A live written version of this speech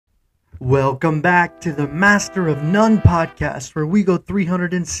Welcome back to the Master of None podcast, where we go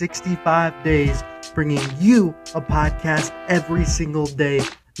 365 days, bringing you a podcast every single day.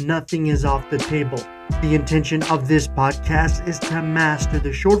 Nothing is off the table. The intention of this podcast is to master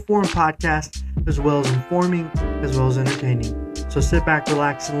the short form podcast, as well as informing, as well as entertaining. So sit back,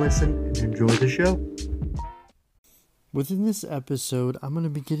 relax, and listen, and enjoy the show. Within this episode, I'm going to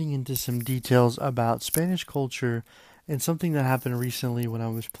be getting into some details about Spanish culture and something that happened recently when I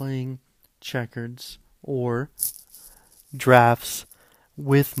was playing checkers or drafts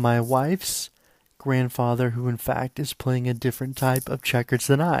with my wife's grandfather, who in fact is playing a different type of checkers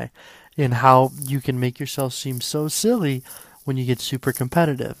than I, and how you can make yourself seem so silly when you get super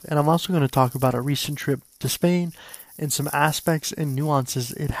competitive. And I'm also going to talk about a recent trip to Spain and some aspects and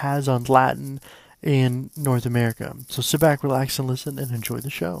nuances it has on Latin in North America. So sit back, relax, and listen, and enjoy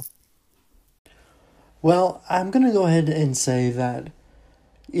the show. Well, I'm going to go ahead and say that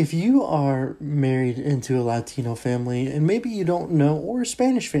if you are married into a Latino family, and maybe you don't know, or a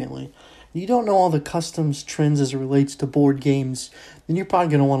Spanish family, you don't know all the customs, trends as it relates to board games, then you're probably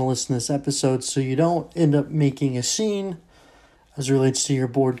going to want to listen to this episode so you don't end up making a scene as it relates to your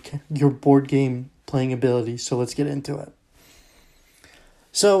board game playing ability. So let's get into it.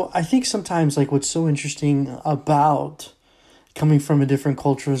 So I think sometimes what's so interesting about coming from a different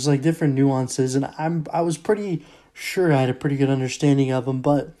culture is different nuances, and I was pretty sure I had a pretty good understanding of them,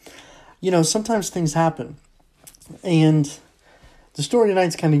 but sometimes things happen, and the story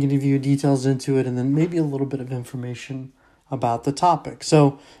tonight's kind of going to give you details into it, and then maybe a little bit of information about the topic.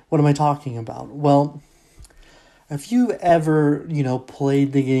 So what am I talking about? Well, if you ever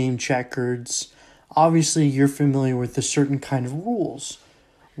played the game checkers, obviously you're familiar with a certain kind of rules.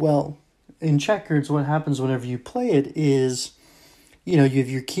 Well, in checkers, what happens whenever you play it is, you have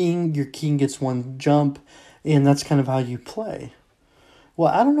your king gets one jump, and that's kind of how you play.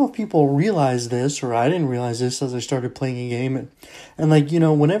 Well, I don't know if people realize this, or I didn't realize this as I started playing a game. And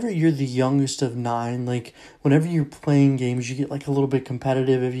whenever you're the youngest of 9, whenever you're playing games, you get a little bit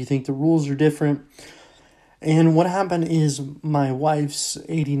competitive if you think the rules are different. And what happened is my wife's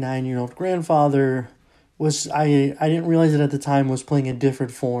 89-year-old grandfather I didn't realize it at the time, was playing a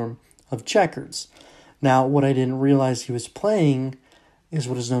different form of checkers. Now, what I didn't realize he was playing is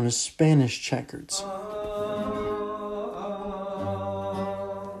what is known as Spanish checkers.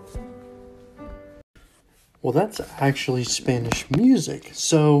 Well, that's actually Spanish music.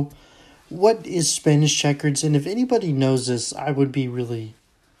 So, what is Spanish checkers? And if anybody knows this, I would be really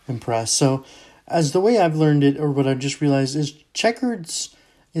impressed. So, as the way I've learned it, or what I've just realized, is checkers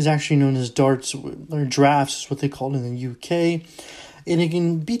is actually known as darts, or drafts is what they call it in the UK. And it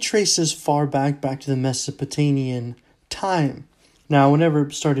can be traced as far back to the Mesopotamian time. Now, whenever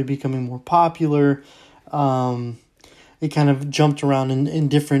it started becoming more popular, it kind of jumped around in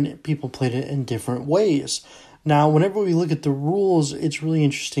different, people played it in different ways. Now, whenever we look at the rules, it's really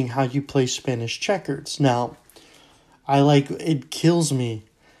interesting how you play Spanish checkers. Now, it kills me,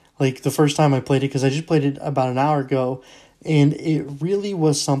 the first time I played it, because I just played it about an hour ago, and it really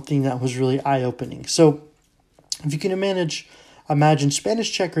was something that was really eye-opening. So, if you can imagine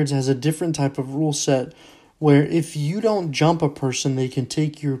Spanish checkers has a different type of rule set, where if you don't jump a person, they can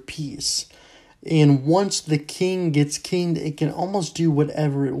take your piece. And once the king gets kinged, it can almost do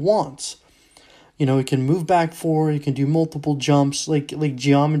whatever it wants. It can move back forward, it can do multiple jumps,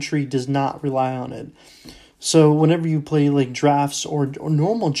 geometry does not rely on it. So whenever you play drafts or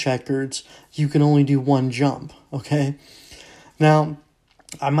normal checkers, you can only do one jump, okay? Now,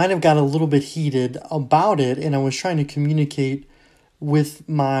 I might have got a little bit heated about it, and I was trying to communicate with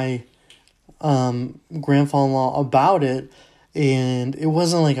my grandfather-in-law about it, and it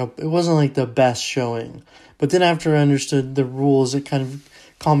wasn't the best showing. But then after I understood the rules, it kind of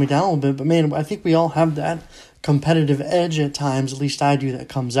calmed me down a little bit. But man, I think we all have that competitive edge at times. At least I do. That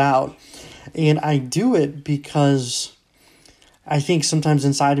comes out, and I do it because I think sometimes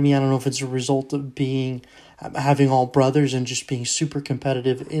inside of me, I don't know if it's a result of having all brothers and just being super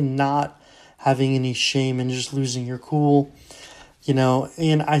competitive and not having any shame and just losing your cool.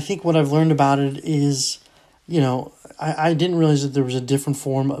 And I think what I've learned about it is, I didn't realize that there was a different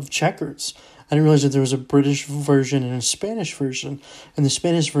form of checkers. I didn't realize that there was a British version and a Spanish version. And the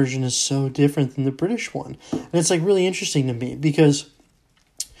Spanish version is so different than the British one. And it's really interesting to me, because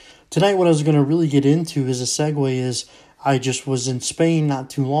tonight what I was going to really get into as a segue is I just was in Spain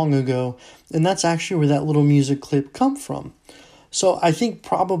not too long ago. And that's actually where that little music clip come from. So I think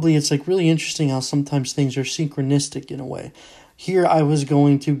probably it's really interesting how sometimes things are synchronistic in a way. Here I was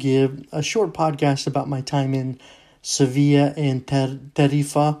going to give a short podcast about my time in Sevilla and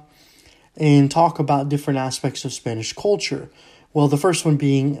Tarifa, and talk about different aspects of Spanish culture, Well, the first one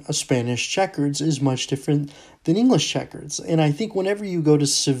being a Spanish checkers is much different than English checkers. And I think whenever you go to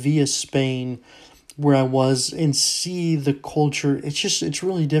Sevilla, Spain, where I was, and see the culture, it's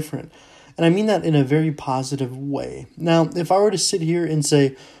really different. And I mean that in a very positive way. Now, if I were to sit here and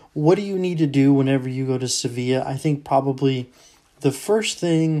say, what do you need to do whenever you go to Sevilla? I think probably the first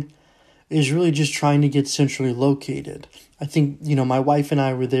thing is really just trying to get centrally located. I think, my wife and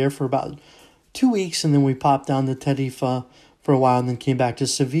I were there for about 2 weeks, and then we popped down to Tarifa for a while and then came back to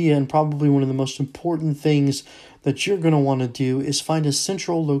Sevilla. And probably one of the most important things that you're going to want to do is find a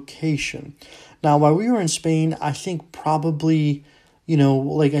central location. Now, while we were in Spain, I think probably,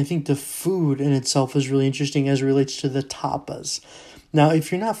 I think the food in itself is really interesting as it relates to the tapas. Now,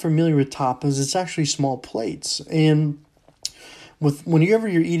 if you're not familiar with tapas, it's actually small plates. And whenever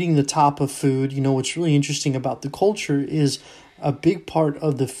you're eating the tapa food, what's really interesting about the culture is a big part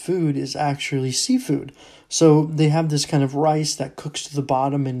of the food is actually seafood. So they have this kind of rice that cooks to the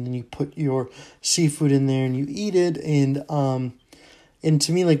bottom, and then you put your seafood in there and you eat it. And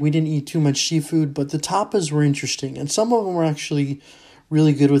to me, we didn't eat too much seafood, but the tapas were interesting. And some of them were actually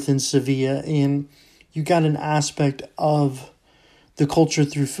really good within Sevilla. And you got an aspect of the culture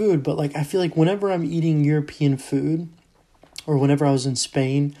through food. But I feel like whenever I'm eating European food, or whenever I was in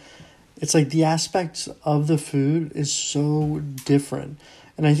Spain, it's the aspects of the food is so different.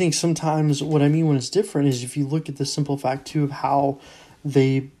 And I think sometimes what I mean when it's different is if you look at the simple fact too of how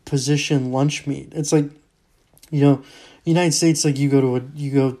they position lunch meat. It's United States, you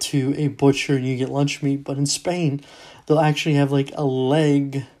go to a butcher and you get lunch meat, but in Spain, they'll actually have a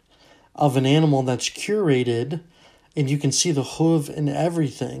leg of an animal that's curated, and you can see the hoof and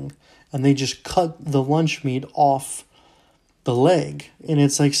everything, and they just cut the lunch meat off the leg, and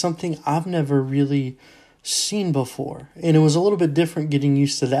it's something I've never really seen before. And it was a little bit different getting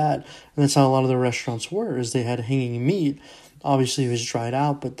used to that, and that's how a lot of the restaurants were, is they had hanging meat. Obviously it was dried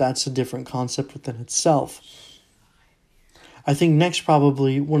out, but that's a different concept within itself. I think next,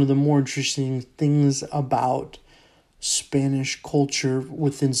 probably one of the more interesting things about Spanish culture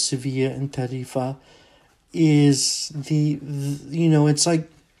within Sevilla and Tarifa is it's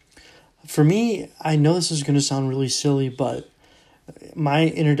for me, I know this is going to sound really silly, but my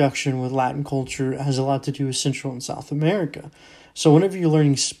introduction with Latin culture has a lot to do with Central and South America. So whenever you're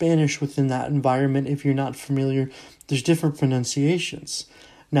learning Spanish within that environment, if you're not familiar, there's different pronunciations.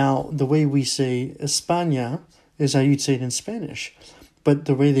 Now, the way we say España is how you'd say it in Spanish, but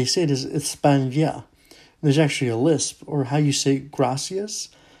the way they say it is España. There's actually a lisp, or how you say gracias,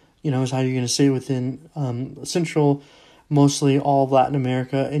 is how you're going to say it within Central, mostly all of Latin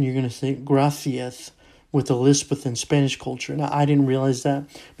America, and you're going to say gracias with a lisp within Spanish culture. Now, I didn't realize that.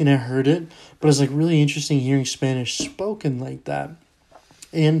 I heard it, but it's really interesting hearing Spanish spoken like that.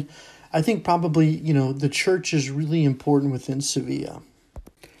 And I think probably, the church is really important within Sevilla.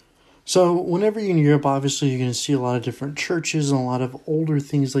 So whenever you're in Europe, obviously you're going to see a lot of different churches and a lot of older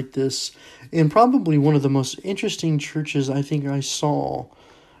things like this. And probably one of the most interesting churches I think I saw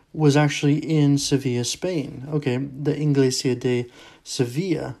was actually in Sevilla, Spain. Okay, the Iglesia de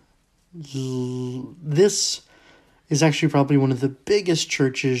Sevilla. This is actually probably one of the biggest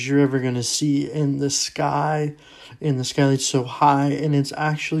churches you're ever going to see in the sky. And the skylight's so high, and it's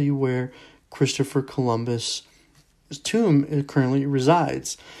actually where Christopher Columbus' tomb currently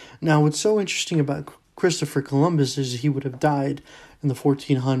resides. Now, what's so interesting about Christopher Columbus is he would have died in the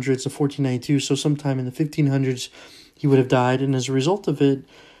 1400s, of 1492, so sometime in the 1500s he would have died, and as a result of it,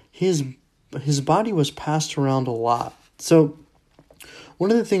 his body was passed around a lot. So one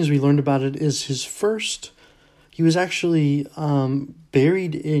of the things we learned about it is he was actually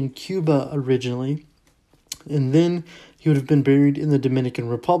buried in Cuba originally, and then he would have been buried in the Dominican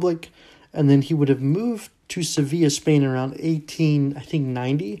Republic, and then he would have moved to Sevilla, Spain around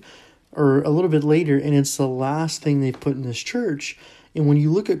 1890 or a little bit later, and it's the last thing they've put in this church. And when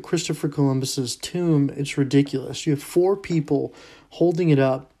you look at Christopher Columbus's tomb, it's ridiculous. You have 4 people holding it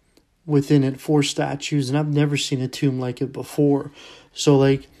up, within it 4 statues, and I've never seen a tomb like it before. So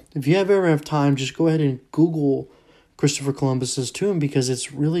if you ever have time, just go ahead and Google Christopher Columbus's tomb, because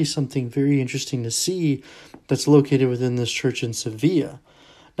it's really something very interesting to see that's located within this church in Sevilla.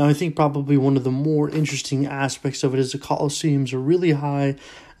 Now, I think probably one of the more interesting aspects of it is the Colosseums are really high,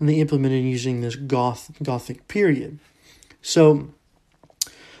 and they implemented using this Gothic period. So,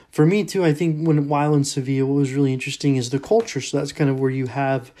 for me too, I think while in Sevilla, what was really interesting is the culture. So that's kind of where you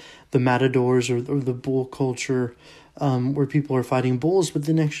have the matadors or the bull culture, where people are fighting bulls, but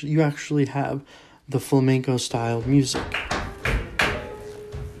then you actually have the flamenco style music.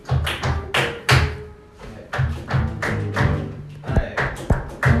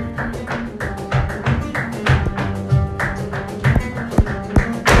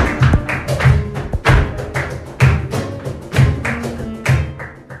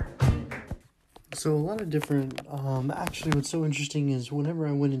 So a lot of different. Actually, what's so interesting is whenever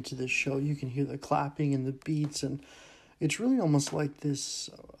I went into this show, you can hear the clapping and the beats, and it's really almost like this.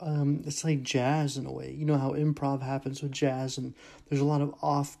 It's like jazz in a way. You know how improv happens with jazz, and there's a lot of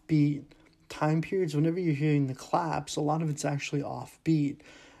offbeat time periods. Whenever you're hearing the claps, a lot of it's actually offbeat.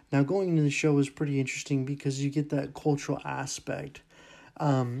 Now, going into the show is pretty interesting because you get that cultural aspect.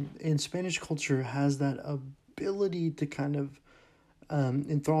 And Spanish culture has that ability to kind of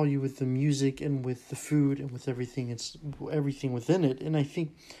enthrall you with the music and with the food and with everything. It's everything within it. And I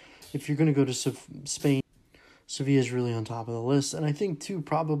think if you're going to go to Spain, Sevilla is really on top of the list. And I think too,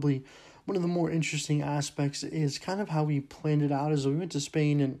 probably one of the more interesting aspects is kind of how we planned it out. As we went to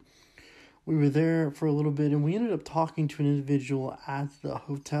Spain and we were there for a little bit, and we ended up talking to an individual at the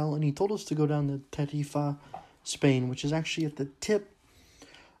hotel, and he told us to go down to Tarifa, Spain, which is actually at the tip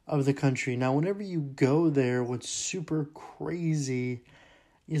of the country. Now, whenever you go there, what's super crazy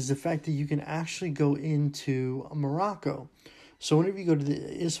is the fact that you can actually go into Morocco. So whenever you go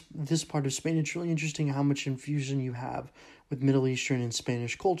to this part of Spain, it's really interesting how much infusion you have with Middle Eastern and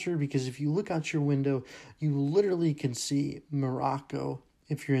Spanish culture, because if you look out your window, you literally can see Morocco.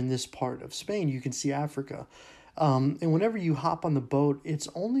 If you're in this part of Spain, you can see Africa. And whenever you hop on the boat, it's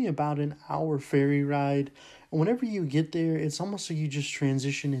only about an hour ferry ride. And whenever you get there, it's almost like you just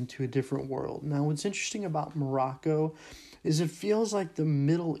transition into a different world. Now, what's interesting about Morocco is it feels like the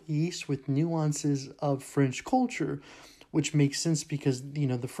Middle East with nuances of French culture, which makes sense because, you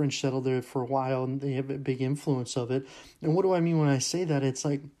know, the French settled there for a while and they have a big influence of it. And what do I mean when I say that? It's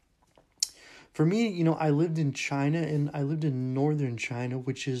like, for me, you know, I lived in China, and I lived in northern China,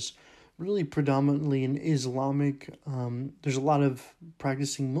 which is really predominantly an Islamic. There's a lot of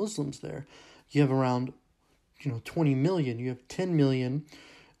practicing Muslims there. You have around, 20 million. You have 10 million,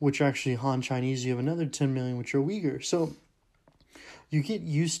 which are actually Han Chinese. You have another 10 million, which are Uyghur. So you get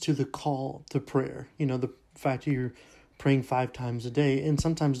used to the call to prayer. You know, the fact that you're praying 5 times a day. And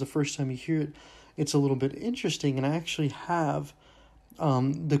sometimes the first time you hear it, it's a little bit interesting. And I actually have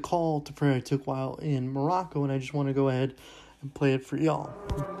the call to prayer I took while in Morocco, and I just want to go ahead and play it for y'all.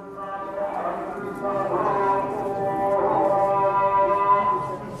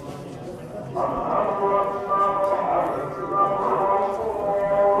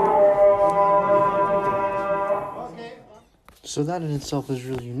 So that in itself is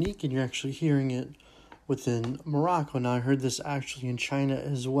really unique, and you're actually hearing it within Morocco. Now, I heard this actually in China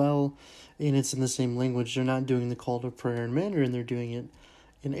as well, and it's in the same language. They're not doing the call to prayer in Mandarin, they're doing it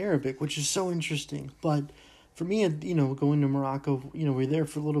in Arabic, which is so interesting. But for me, going to Morocco, we're there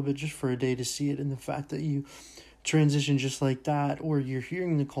for a little bit, just for a day to see it, and the fact that you transition just like that, or you're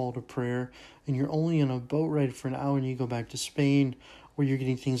hearing the call to prayer, and you're only on a boat ride for an hour, and you go back to Spain, where you're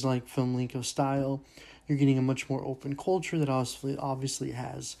getting things like flamenco style. You're getting a much more open culture that obviously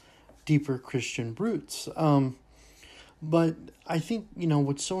has deeper Christian roots. But I think,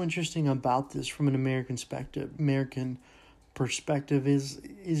 what's so interesting about this from an American perspective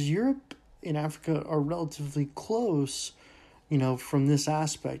is Europe and Africa are relatively close, from this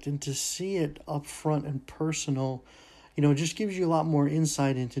aspect. And to see it up front and personal, just gives you a lot more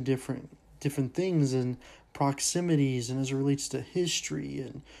insight into different things and proximities, and as it relates to history.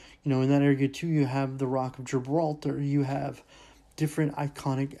 And, in that area too, you have the Rock of Gibraltar, you have different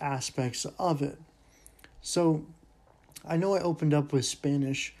iconic aspects of it. So I know I opened up with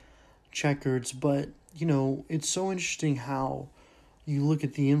Spanish checkers, but it's so interesting how you look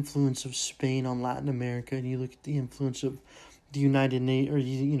at the influence of Spain on Latin America, and you look at the influence of the United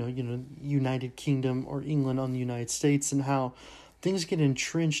Kingdom or England on the United States, and how things get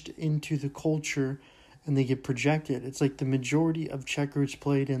entrenched into the culture and they get projected. It's like the majority of checkers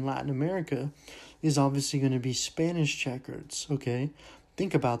played in Latin America is obviously going to be Spanish checkers, okay?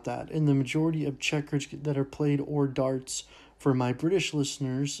 Think about that. And the majority of checkers that are played, or darts, for my British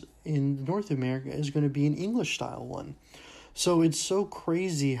listeners in North America, is going to be an English style one. So it's so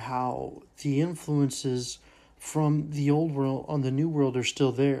crazy how the influences from the old world on the new world are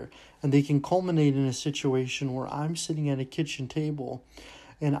still there. And they can culminate in a situation where I'm sitting at a kitchen table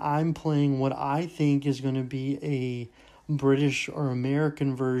and I'm playing what I think is going to be a British or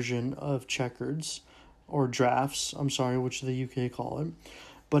American version of checkers, or drafts, which the UK call it.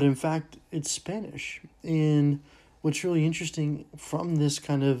 But in fact, it's Spanish. And what's really interesting from this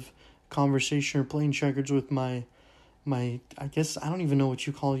kind of conversation or playing checkers with my I guess, I don't even know what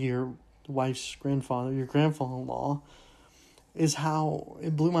you call your wife's grandfather, your grandfather-in-law, is how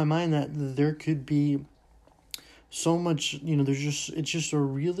it blew my mind that there could be so much, it's just a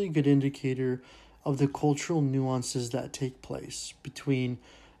really good indicator of the cultural nuances that take place between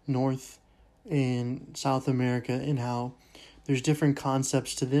North and South America, and how there's different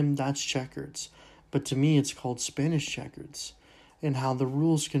concepts to them. That's checkers. But to me, it's called Spanish checkers, and how the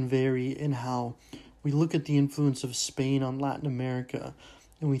rules can vary, and how we look at the influence of Spain on Latin America,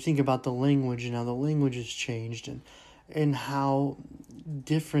 and we think about the language and how the language has changed, and how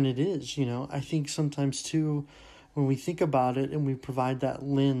different it is. I think sometimes too, when we think about it and we provide that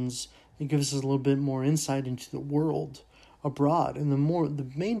lens, it gives us a little bit more insight into the world abroad. And the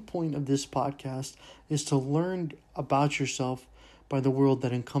main point of this podcast is to learn about yourself by the world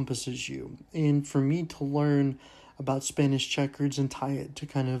that encompasses you. And for me to learn about Spanish checkers and tie it to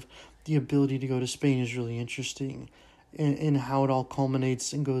kind of the ability to go to Spain is really interesting, and how it all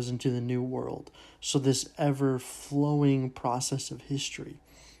culminates and goes into the New World. So this ever-flowing process of history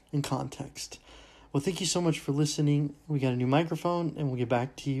and context. Well, thank you so much for listening. We got a new microphone, and we'll get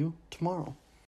back to you tomorrow.